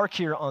park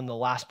here on the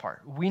last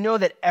part. We know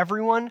that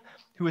everyone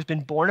who has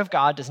been born of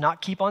God does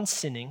not keep on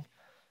sinning,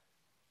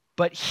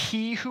 but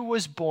he who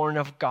was born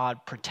of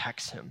God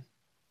protects him,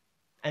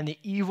 and the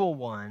evil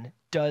one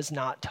does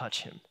not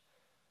touch him.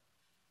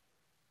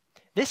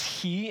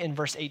 This he in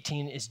verse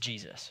 18 is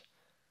Jesus.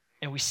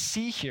 And we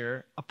see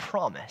here a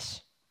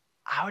promise,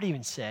 I would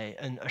even say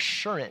an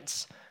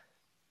assurance,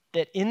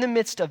 that in the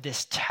midst of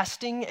this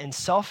testing and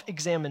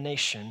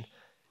self-examination,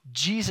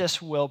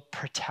 Jesus will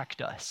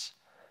protect us.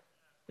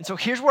 And so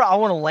here's where I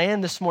want to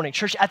land this morning.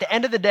 Church, at the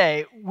end of the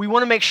day, we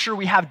want to make sure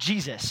we have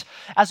Jesus.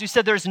 As we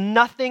said, there's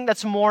nothing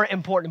that's more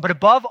important. But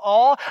above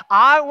all,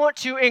 I want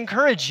to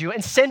encourage you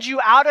and send you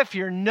out of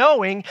here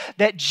knowing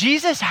that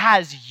Jesus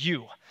has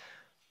you.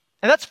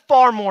 And that's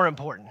far more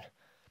important,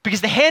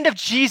 because the hand of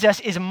Jesus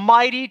is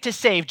mighty to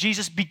save.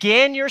 Jesus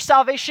began your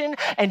salvation,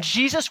 and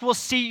Jesus will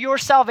see your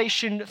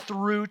salvation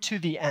through to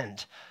the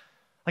end.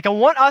 I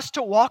want us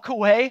to walk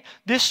away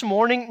this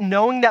morning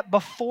knowing that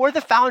before the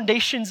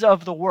foundations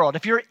of the world,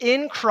 if you're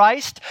in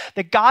Christ,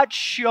 that God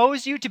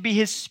chose you to be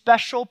his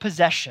special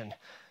possession.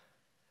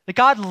 That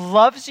God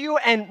loves you,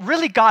 and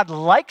really God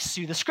likes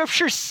you. The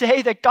scriptures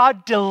say that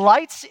God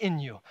delights in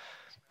you.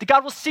 That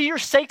God will see your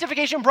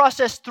sanctification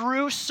process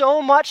through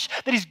so much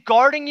that he's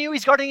guarding you.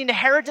 He's guarding the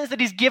inheritance that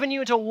he's given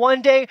you until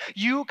one day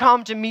you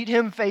come to meet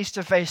him face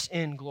to face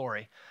in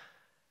glory.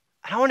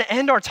 And I want to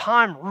end our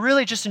time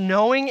really just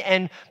knowing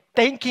and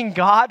thanking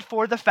God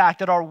for the fact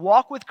that our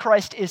walk with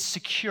Christ is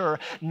secure,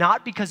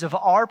 not because of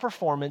our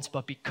performance,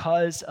 but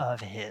because of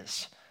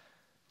his.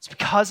 It's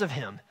because of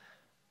him.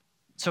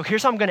 So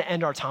here's how I'm going to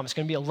end our time. It's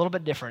going to be a little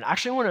bit different. I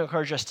actually want to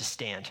encourage us to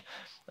stand.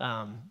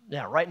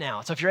 Right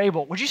now. So if you're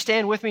able, would you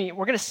stand with me?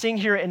 We're going to sing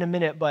here in a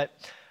minute, but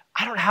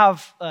I don't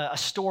have a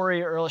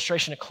story or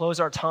illustration to close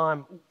our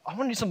time. I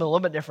want to do something a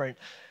little bit different.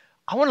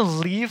 I want to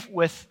leave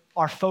with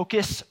our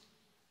focus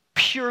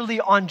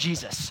purely on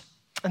Jesus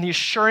and the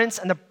assurance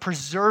and the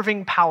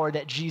preserving power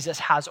that Jesus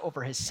has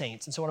over his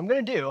saints. And so what I'm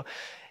going to do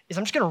is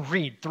I'm just going to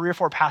read 3 or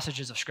 4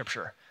 passages of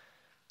Scripture.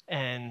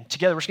 And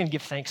together we're just going to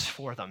give thanks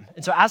for them.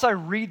 And so as I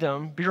read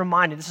them, be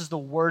reminded this is the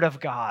Word of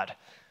God.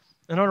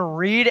 And I'm going to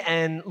read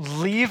and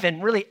leave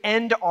and really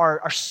end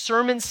our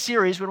sermon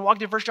series. We're going to walk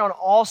through 1 John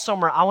all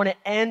summer. I want to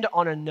end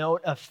on a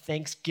note of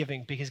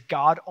thanksgiving because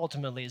God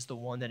ultimately is the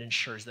one that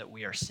ensures that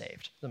we are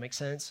saved. Does that make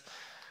sense?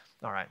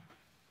 All right.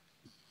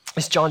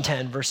 It's John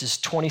 10, verses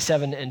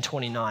 27 and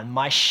 29.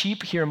 My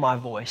sheep hear my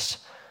voice,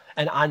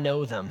 and I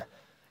know them,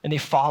 and they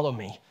follow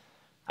me.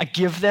 I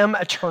give them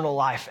eternal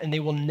life, and they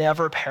will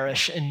never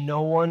perish, and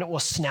no one will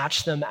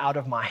snatch them out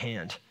of my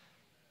hand.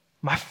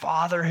 My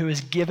Father who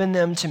has given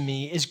them to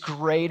me is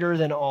greater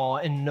than all,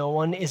 and no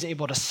one is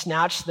able to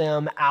snatch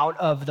them out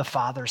of the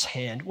Father's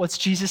hand. What's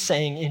Jesus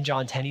saying in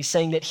John 10? He's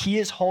saying that he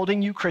is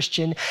holding you,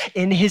 Christian,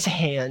 in his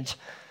hand,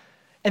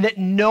 and that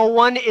no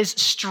one is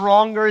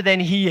stronger than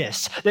he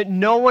is, that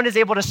no one is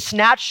able to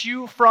snatch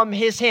you from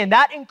his hand.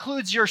 That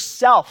includes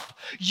yourself.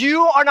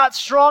 You are not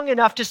strong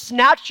enough to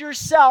snatch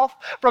yourself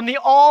from the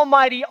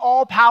almighty,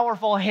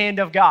 all-powerful hand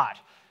of God.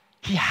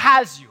 He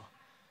has you.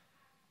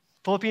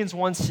 Philippians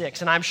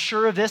 1:6, and I'm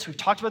sure of this, we've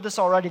talked about this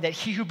already, that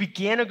he who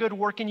began a good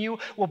work in you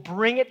will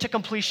bring it to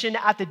completion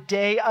at the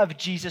day of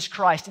Jesus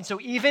Christ. And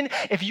so even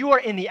if you are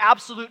in the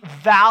absolute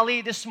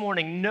valley this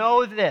morning,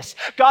 know this,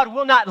 God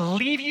will not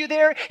leave you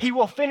there. He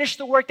will finish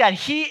the work that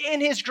he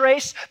in his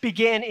grace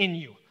began in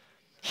you.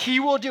 He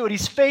will do it.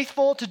 He's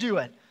faithful to do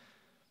it.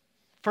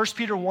 1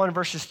 Peter 1,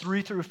 verses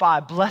 3 through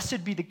 5.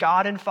 Blessed be the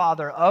God and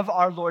Father of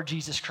our Lord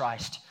Jesus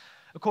Christ.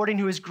 According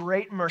to his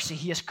great mercy,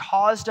 he has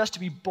caused us to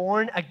be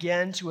born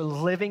again to a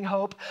living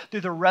hope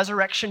through the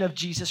resurrection of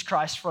Jesus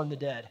Christ from the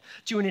dead,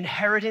 to an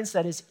inheritance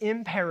that is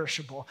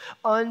imperishable,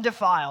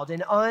 undefiled,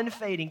 and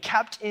unfading,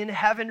 kept in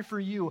heaven for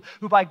you,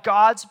 who by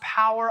God's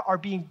power are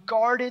being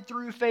guarded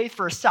through faith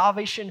for a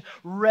salvation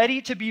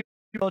ready to be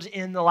revealed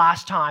in the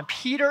last time.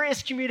 Peter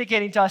is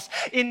communicating to us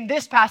in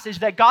this passage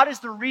that God is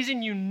the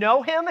reason you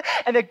know him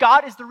and that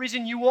God is the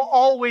reason you will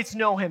always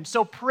know him.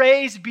 So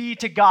praise be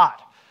to God.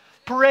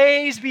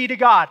 Praise be to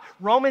God.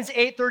 Romans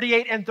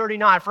 8:38 and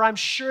 39. For I'm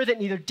sure that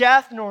neither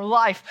death nor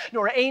life,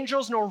 nor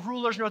angels, nor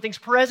rulers, nor things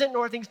present,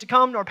 nor things to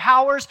come, nor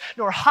powers,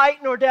 nor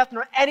height, nor depth,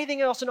 nor anything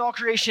else in all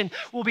creation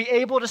will be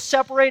able to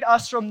separate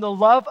us from the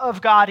love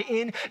of God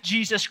in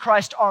Jesus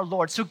Christ our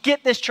Lord. So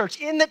get this, church.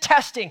 In the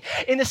testing,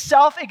 in the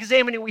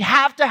self-examining, we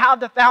have to have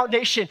the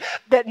foundation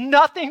that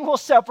nothing will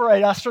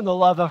separate us from the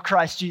love of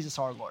Christ Jesus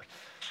our Lord.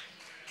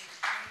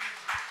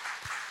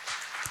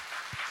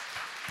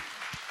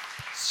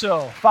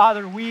 So,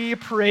 Father, we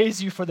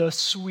praise you for those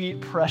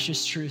sweet,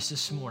 precious truths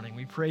this morning.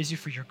 We praise you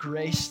for your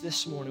grace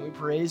this morning. We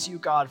praise you,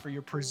 God, for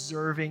your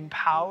preserving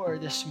power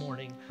this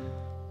morning,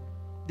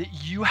 that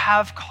you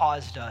have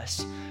caused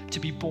us to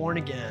be born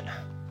again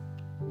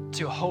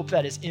to a hope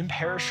that is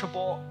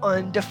imperishable,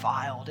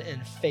 undefiled,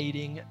 and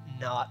fading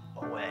not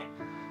away.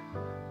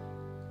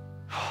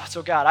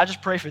 So, God, I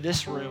just pray for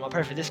this room. I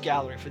pray for this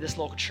gathering, for this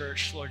local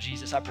church, Lord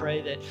Jesus. I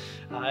pray that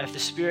if the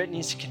Spirit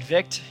needs to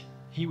convict,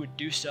 he would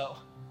do so.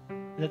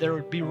 That there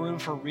would be room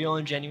for real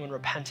and genuine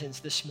repentance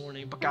this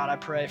morning. But God, I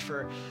pray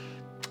for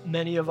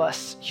many of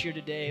us here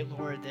today,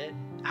 Lord, that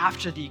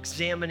after the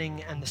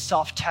examining and the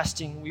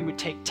self-testing, we would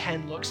take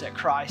 10 looks at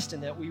Christ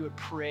and that we would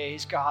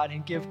praise God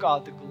and give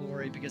God the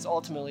glory, because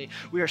ultimately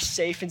we are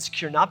safe and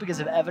secure, not because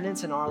of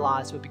evidence in our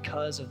lives, but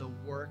because of the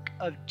work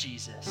of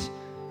Jesus.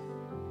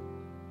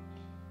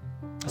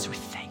 And so we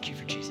thank you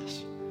for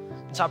Jesus.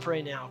 And so I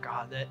pray now,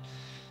 God, that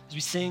as we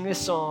sing this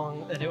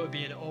song, that it would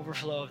be an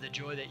overflow of the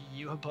joy that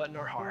you have put in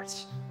our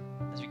hearts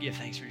as we give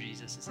thanks for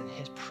Jesus. It's in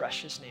his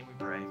precious name we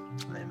pray.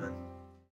 Amen.